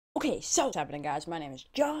Okay, so what's happening, guys? My name is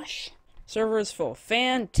Josh. Server is full.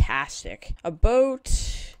 Fantastic. About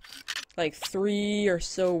like 3 or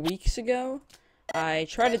so weeks ago, I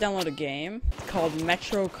tried to download a game called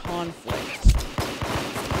Metro Conflict.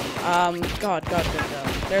 God.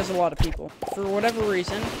 There's a lot of people. For whatever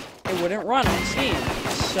reason, it wouldn't run on Steam.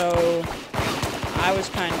 So I was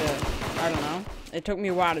kind of, I don't know. It took me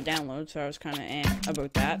a while to download, so I was kind of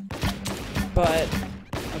about that. But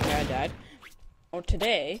okay, I died. Well,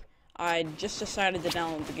 today, I just decided to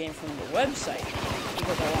download the game from the website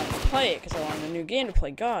because I wanted to play it, because I wanted a new game to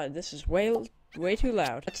play. God, this is way too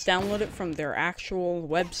loud. Let's download it from their actual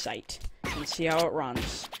website and see how it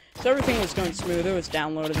runs. So everything was going smooth, it was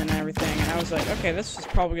downloaded and everything, and I was like, okay, this is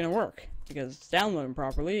probably going to work, because it's downloading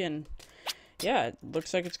properly, and yeah, it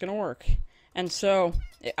looks like it's going to work. And so,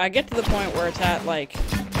 I get to the point where it's at, like,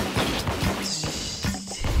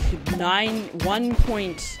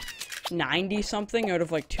 1.90 something out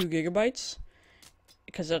of like 2 gigabytes,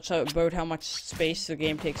 because that's about how much space the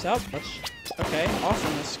game takes up. Okay,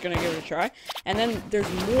 awesome, let's gonna give it a try. And then there's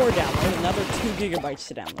more download, another 2 gigabytes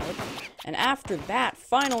to download, and after that,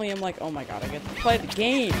 finally I'm like, oh my god, I get to play the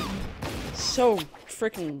game. So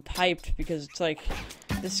freaking hyped, because it's like,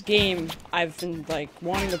 this game, I've been like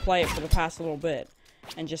wanting to play it for the past little bit,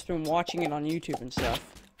 and just been watching it on YouTube and stuff.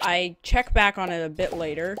 I check back on it a bit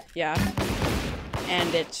later, yeah,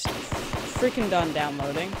 and it's freaking done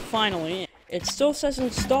downloading, finally. It still says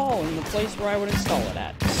install in the place where I would install it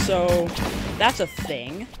at, so that's a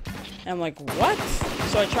thing. And I'm like, what?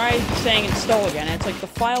 So I tried saying install again, and it's like, the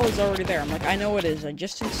file is already there. I'm like, I know it is, I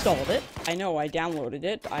just installed it. I know I downloaded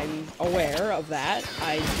it, I'm aware of that.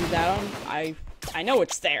 I do that on, I know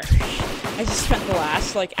it's there. I just spent the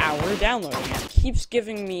last, like, hour downloading it. It keeps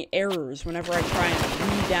giving me errors whenever I try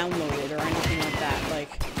and re-download it or anything like that,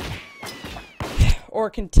 like, or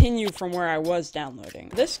continue from where I was downloading.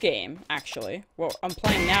 This game, actually, what I'm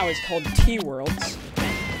playing now is called T-Worlds.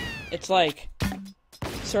 It's like,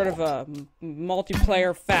 sort of a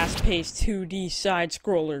multiplayer, fast-paced 2D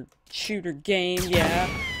side-scroller shooter game, yeah.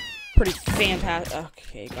 Pretty fantastic.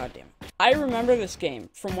 Okay, goddamn. I remember this game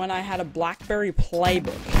from when I had a BlackBerry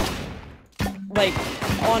Playbook. Like,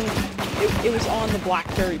 it was on the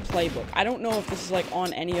BlackBerry Playbook. I don't know if this is like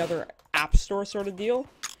on any other app store sort of deal,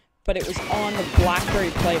 but it was on the BlackBerry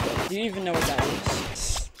Playbook. Do you even know what that is?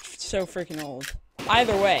 It's so freaking old.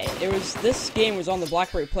 Either way, this game was on the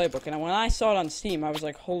BlackBerry Playbook, and when I saw it on Steam, I was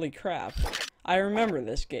like, holy crap. I remember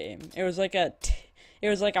this game. It was like a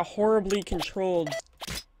horribly controlled,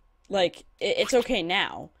 like, it's okay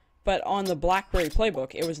now, but on the BlackBerry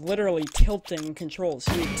Playbook, it was literally tilting controls.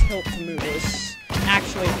 So you would tilt to move. It was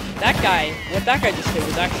actually, what that guy just did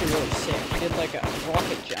was actually really sick. He did like a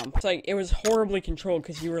rocket jump. It's like, it was horribly controlled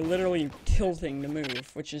because you were literally tilting to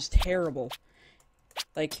move, which is terrible.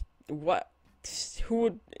 Like, what?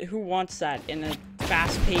 Who wants that in a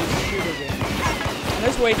fast-paced shooter game? And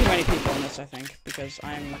there's way too many people in this, I think, because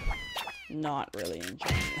I'm not really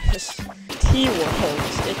enjoying this.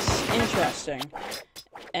 T-Worlds, it's interesting.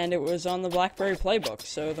 And it was on the BlackBerry Playbook,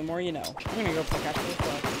 so the more you know. I'm gonna go play Capture the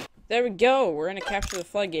Flag. There we go, we're in a Capture the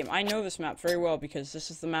Flag game. I know this map very well, because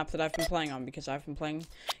this is the map that I've been playing on, because I've been playing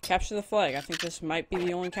Capture the Flag. I think this might be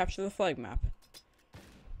the only Capture the Flag map.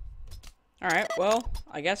 Alright, well,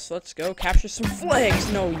 I guess let's go capture some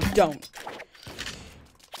flags. No, you don't.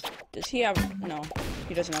 Does he have... No,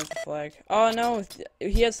 he doesn't have the flag. Oh, no,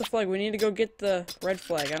 he has the flag. We need to go get the red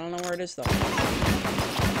flag. I don't know where it is, though.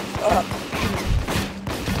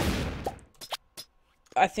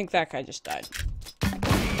 I think that guy just died.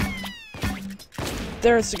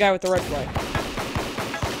 There's the guy with the red flag.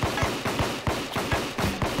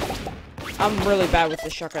 I'm really bad with the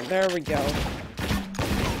shotgun. There we go.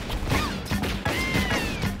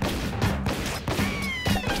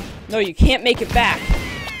 No, you can't make it back.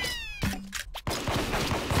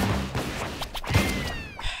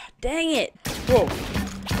 Dang it. Whoa.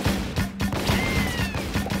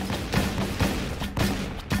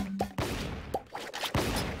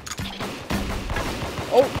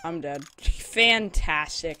 Oh, I'm dead.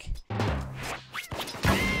 Fantastic.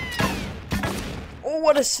 Oh,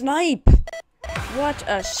 what a snipe. What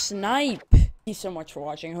a snipe. Thank you so much for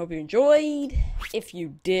watching. I hope you enjoyed. If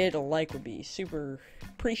you did, a like would be super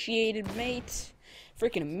appreciated, mate.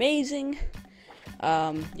 Freaking amazing.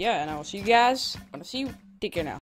 Yeah, and I will see you guys. I'm gonna see you. Take care now.